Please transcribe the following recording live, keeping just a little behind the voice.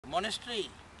monastery,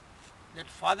 that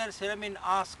Father Seramin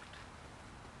asked,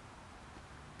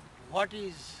 what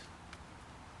is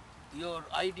your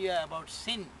idea about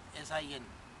sin, S-I-N?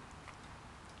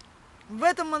 В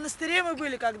этом монастыре мы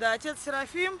были, когда отец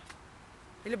Серафим,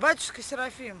 или батюшка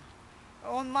Серафим,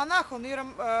 он монах, он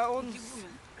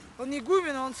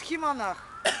игумен, он схимонах,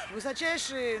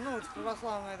 высочайший, ну,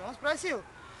 православный. Он спросил: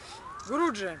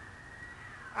 Гуруджи,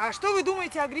 а что вы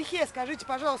думаете о грехе? Скажите,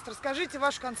 пожалуйста, расскажите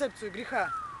вашу концепцию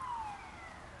греха.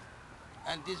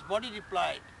 And this body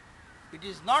replied, it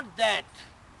is not that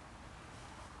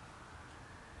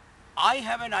I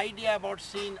have an idea about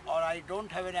sin or I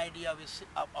don't have an idea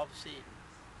of sin.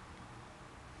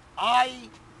 I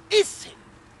is sin.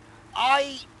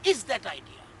 I is that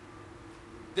idea.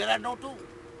 There are no two.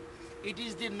 It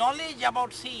is the knowledge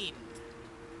about sin,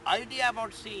 idea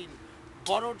about sin,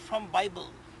 borrowed from Bible.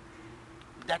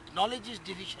 That knowledge is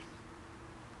division.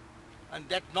 And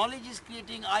that knowledge is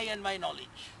creating I and my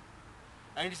knowledge.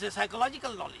 And it is a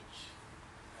psychological knowledge.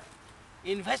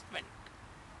 Investment.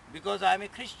 Because I am a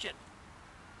Christian,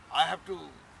 I have to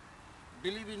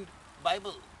believe in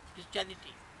Bible,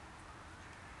 Christianity.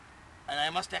 And I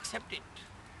must accept it.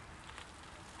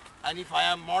 And if I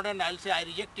am modern, I will say I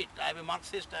reject it. I am a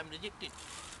Marxist, I am reject it.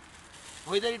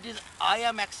 Whether it is I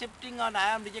am accepting or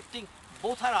I am rejecting,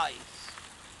 both are I's.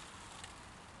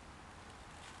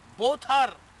 Both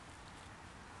are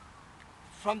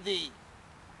from the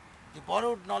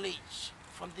borrowed knowledge,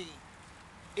 from the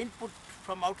input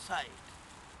from outside.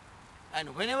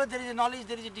 And whenever there is a knowledge,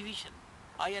 there is a division,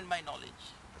 I and my knowledge.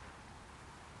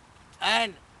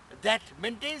 And that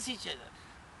maintains each other.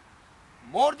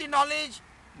 More the knowledge,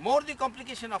 more the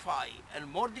complication of I,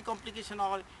 and more the complication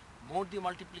of I, more the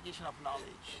multiplication of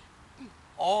knowledge.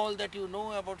 All that you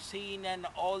know about sin, and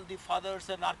all the fathers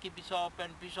and archbishop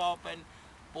and bishop and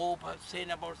pope have said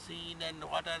about sin, and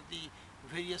what are the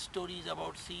various stories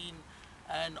about sin,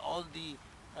 and all the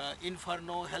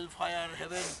inferno, hellfire,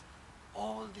 heaven,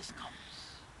 all this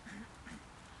comes.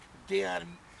 They are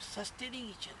sustaining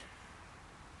each other.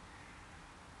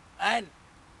 And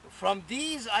from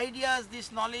these ideas,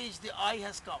 this knowledge, the I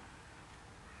has come.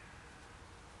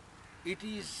 It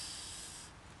is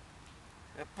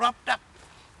propped up.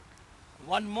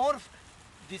 One more,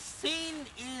 the sin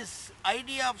is,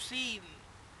 idea of sin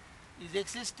is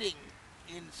existing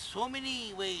in so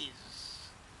many ways.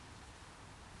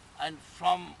 And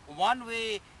from one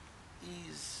way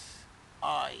is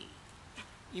I.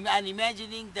 And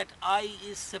imagining that I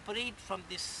is separate from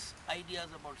these ideas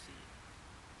about sin.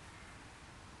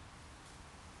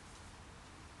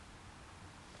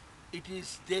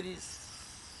 There is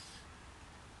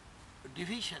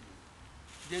division.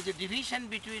 There is a division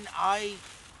between I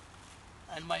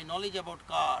and my knowledge about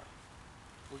car,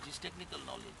 which is technical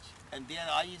knowledge, and there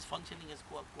I is functioning as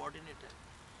coordinator.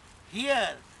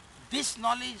 Here, this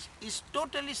knowledge is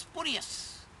totally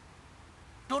spurious,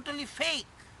 totally fake,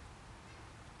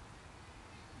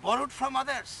 borrowed from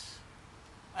others,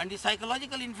 and the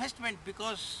psychological investment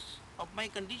because of my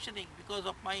conditioning, because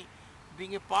of my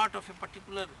being a part of a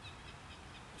particular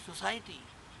society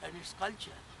and its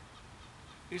culture.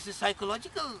 It's a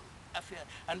psychological affair,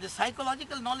 and the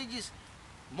psychological knowledge is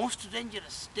most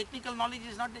dangerous. Technical knowledge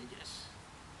is not dangerous.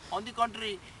 On the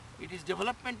contrary, it is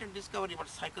development and discovery, but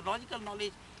psychological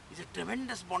knowledge is a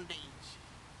tremendous bondage.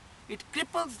 It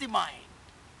cripples the mind,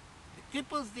 it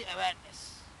cripples the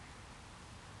awareness.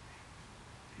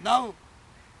 Now,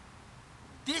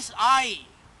 this I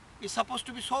is supposed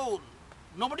to be soul.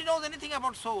 Nobody knows anything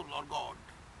about soul or God.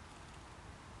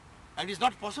 And it is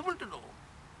not possible to know.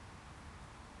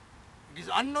 It is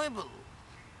unknowable.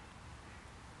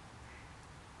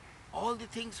 All the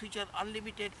things which are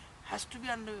unlimited has to be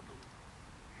unknowable.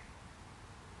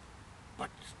 But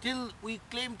still we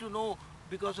claim to know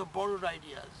because of borrowed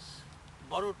ideas,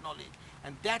 borrowed knowledge.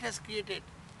 And that has created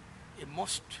a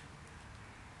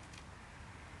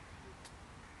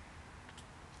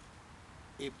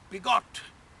bigot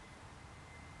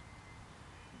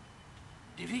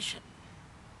division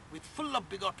with full of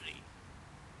bigotry.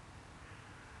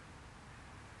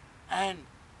 And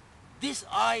this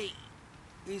I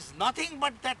is nothing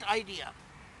but that idea,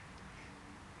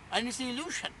 and it's an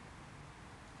illusion.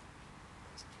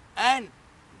 And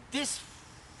this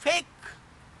fake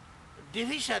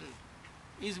division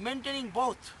is maintaining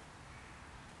both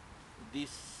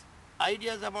these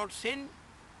ideas about sin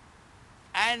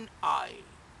and I.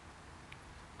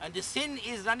 And the sin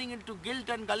is running into guilt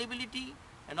and gullibility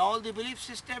and all the belief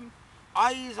system.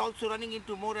 I is also running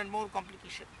into more and more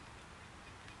complication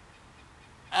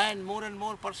and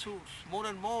more pursuits, more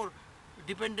and more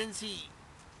dependency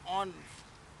on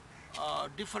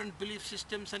different belief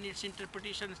systems and its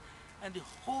interpretations, and the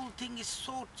whole thing is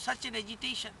such an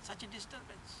agitation, such a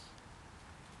disturbance.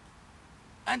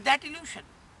 And that illusion,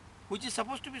 which is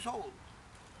supposed to be soul,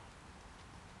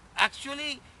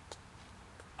 actually,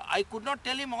 I could not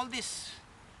tell him all this.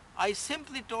 I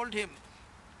simply told him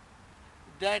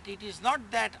that it is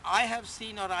not that I have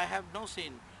seen or I have no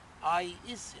sin, I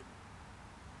is sin.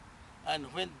 And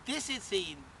when this is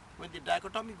seen, when the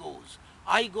dichotomy goes,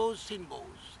 I goes, sin goes,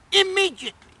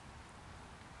 immediately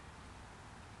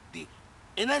the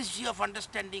energy of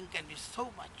understanding can be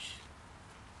so much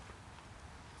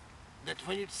that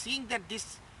when it's seeing that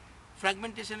this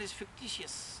fragmentation is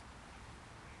fictitious,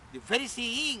 the very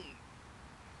seeing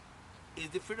is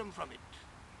the freedom from it.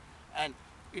 And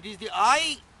it is the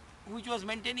I which was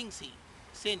maintaining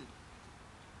sin.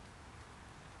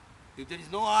 If there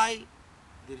is no I,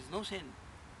 there is no sin.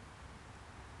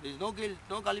 There is no guilt,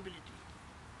 no gullibility.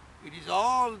 It is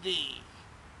all the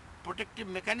protective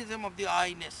mechanism of the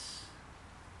I-ness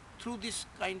through this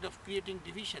kind of creating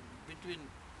division between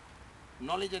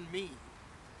knowledge and me.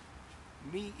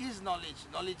 Me is knowledge,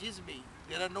 knowledge is me.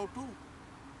 There are no two.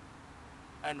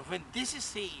 And when this is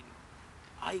seen,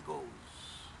 I goes,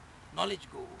 knowledge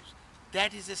goes.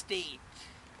 That is a state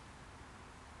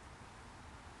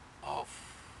of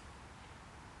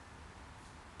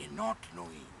a not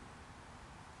knowing,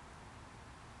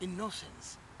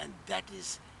 innocence, and that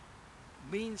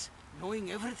means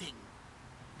knowing everything,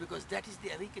 because that is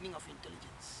the awakening of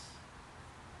intelligence.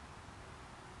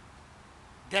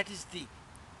 That is the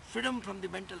freedom from the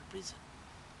mental prison.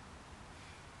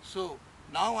 So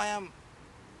now I am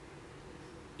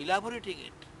elaborating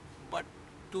it, but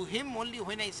to him only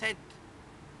when I said,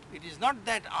 it is not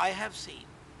that I have seen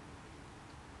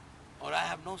or I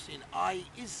have no sin, I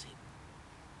is sin.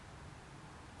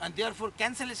 And therefore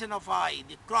cancellation of I,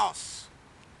 the cross,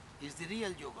 is the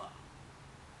real yoga.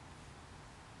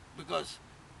 Because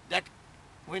that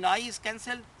when I is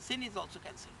cancelled, sin is also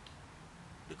cancelled.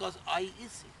 Because I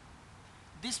is sin.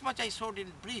 This much I showed in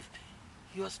brief.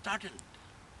 He was startled.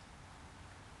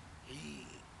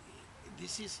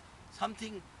 This is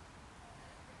something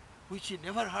which he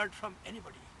never heard from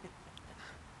anybody.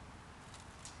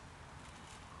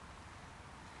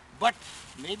 But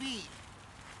maybe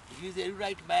he is a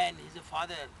erudite man, he is a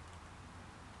father,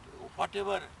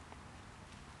 whatever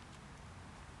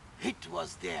hit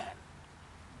was there,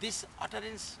 this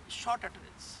utterance, short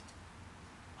utterance,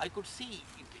 I could see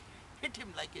it hit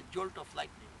him like a jolt of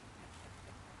lightning.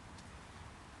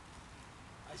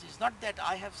 I say, it's not that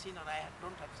I have seen or I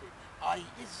don't have seen, I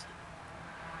is sin.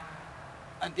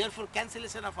 And therefore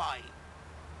cancellation of I,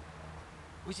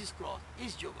 which is cross,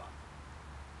 is yoga.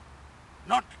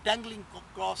 Not dangling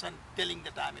cross and telling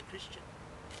that I am a Christian.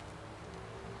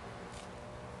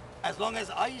 As long as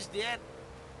I is there,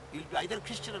 you will be either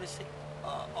Christian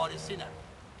or a sinner.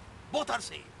 Both are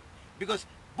same, because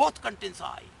both contains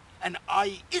I, and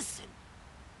I is sin.